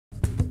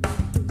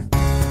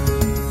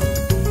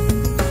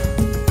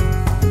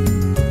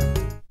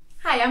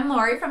Hi, I'm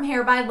Lori from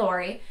Hair by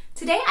Lori.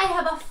 Today I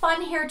have a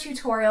fun hair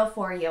tutorial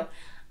for you.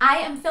 I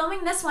am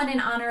filming this one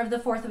in honor of the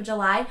 4th of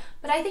July,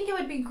 but I think it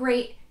would be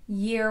great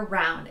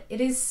year-round.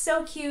 It is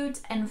so cute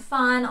and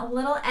fun, a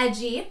little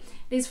edgy. It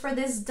is for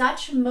this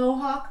Dutch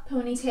Mohawk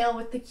ponytail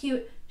with the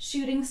cute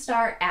shooting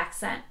star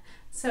accent.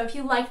 So if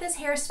you like this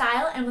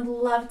hairstyle and would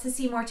love to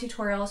see more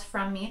tutorials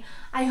from me,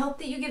 I hope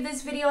that you give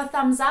this video a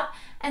thumbs up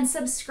and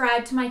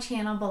subscribe to my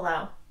channel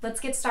below. Let's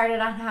get started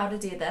on how to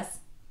do this.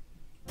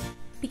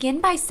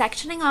 Begin by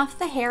sectioning off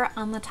the hair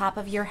on the top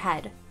of your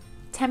head.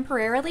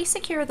 Temporarily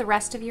secure the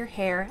rest of your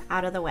hair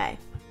out of the way.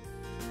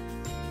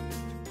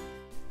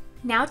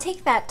 Now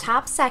take that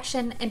top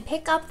section and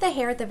pick up the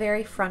hair at the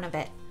very front of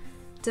it.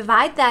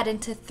 Divide that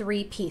into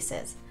 3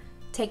 pieces.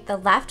 Take the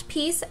left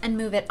piece and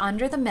move it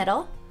under the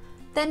middle,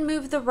 then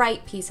move the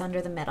right piece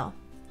under the middle.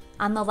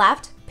 On the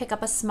left, pick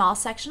up a small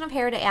section of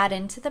hair to add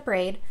into the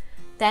braid,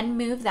 then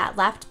move that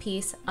left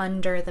piece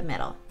under the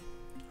middle.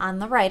 On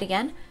the right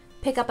again,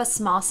 pick up a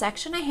small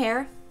section of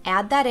hair,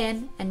 add that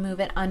in, and move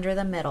it under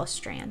the middle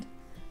strand.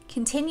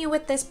 Continue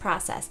with this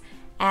process,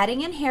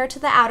 adding in hair to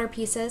the outer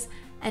pieces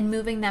and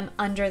moving them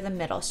under the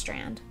middle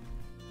strand.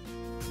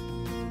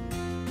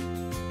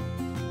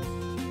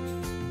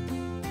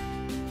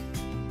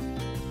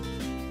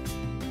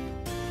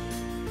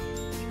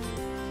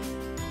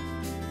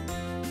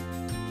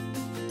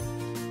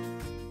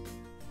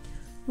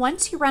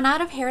 Once you run out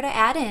of hair to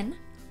add in,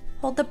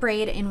 hold the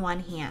braid in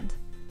one hand.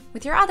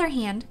 With your other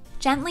hand,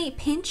 gently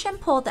pinch and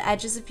pull the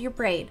edges of your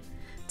braid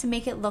to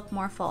make it look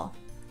more full.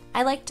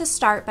 I like to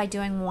start by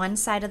doing one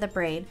side of the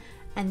braid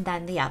and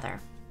then the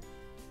other.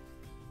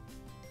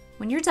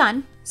 When you're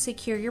done,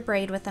 secure your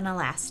braid with an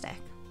elastic.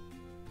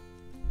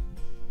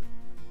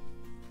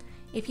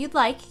 If you'd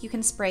like, you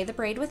can spray the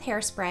braid with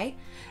hairspray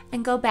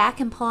and go back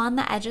and pull on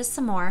the edges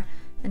some more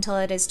until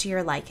it is to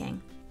your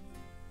liking.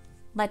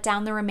 Let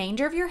down the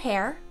remainder of your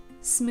hair,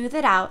 smooth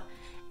it out,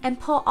 and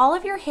pull all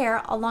of your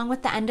hair along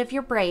with the end of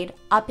your braid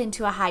up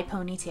into a high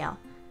ponytail.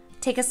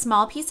 Take a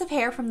small piece of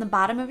hair from the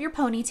bottom of your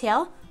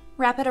ponytail,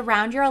 wrap it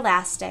around your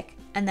elastic,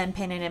 and then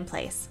pin it in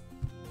place.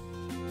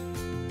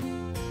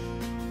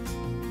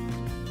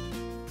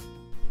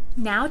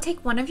 Now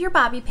take one of your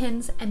bobby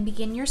pins and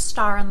begin your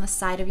star on the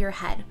side of your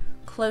head,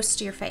 close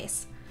to your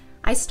face.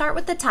 I start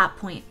with the top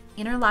point,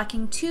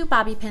 interlocking 2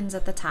 bobby pins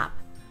at the top.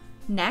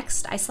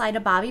 Next, I slide a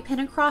bobby pin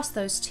across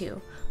those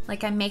 2,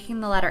 like I'm making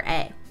the letter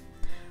A.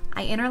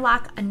 I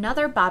interlock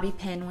another bobby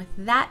pin with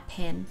that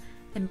pin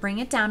and bring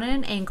it down at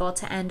an angle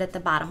to end at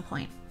the bottom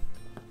point.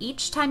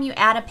 Each time you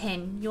add a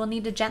pin, you will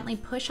need to gently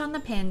push on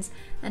the pins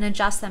and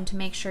adjust them to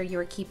make sure you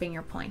are keeping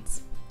your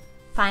points.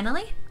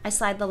 Finally, I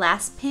slide the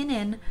last pin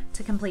in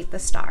to complete the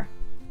star.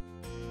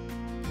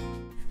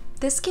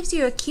 This gives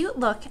you a cute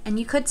look, and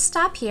you could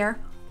stop here,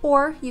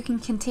 or you can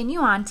continue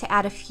on to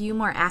add a few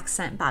more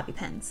accent bobby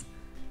pins.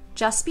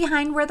 Just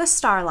behind where the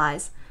star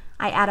lies,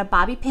 I add a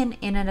bobby pin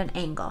in at an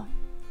angle.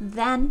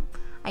 Then,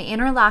 I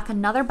interlock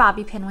another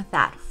bobby pin with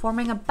that,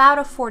 forming about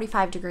a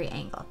 45-degree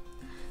angle.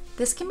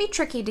 This can be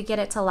tricky to get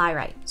it to lie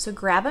right, so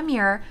grab a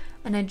mirror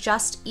and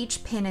adjust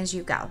each pin as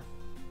you go.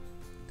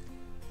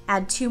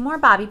 Add 2 more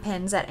bobby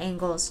pins at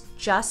angles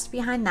just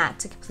behind that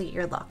to complete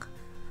your look.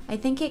 I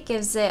think it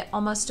gives it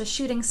almost a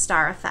shooting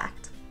star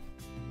effect.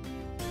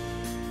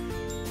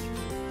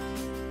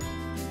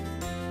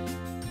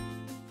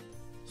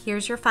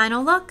 Here's your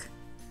final look.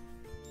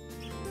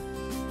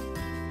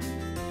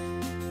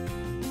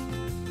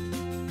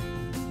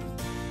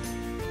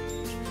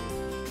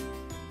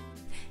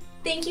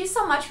 Thank you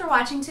so much for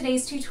watching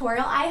today's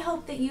tutorial. I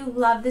hope that you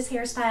love this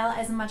hairstyle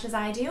as much as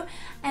I do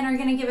and are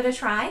gonna give it a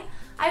try.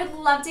 I would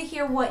love to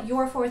hear what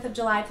your 4th of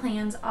July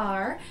plans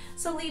are,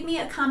 so leave me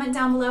a comment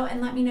down below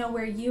and let me know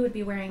where you would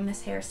be wearing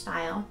this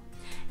hairstyle.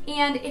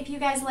 And if you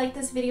guys like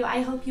this video,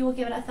 I hope you will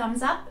give it a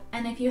thumbs up,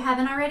 and if you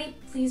haven't already,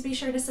 please be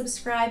sure to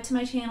subscribe to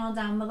my channel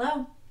down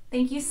below.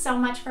 Thank you so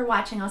much for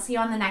watching. I'll see you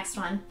on the next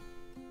one.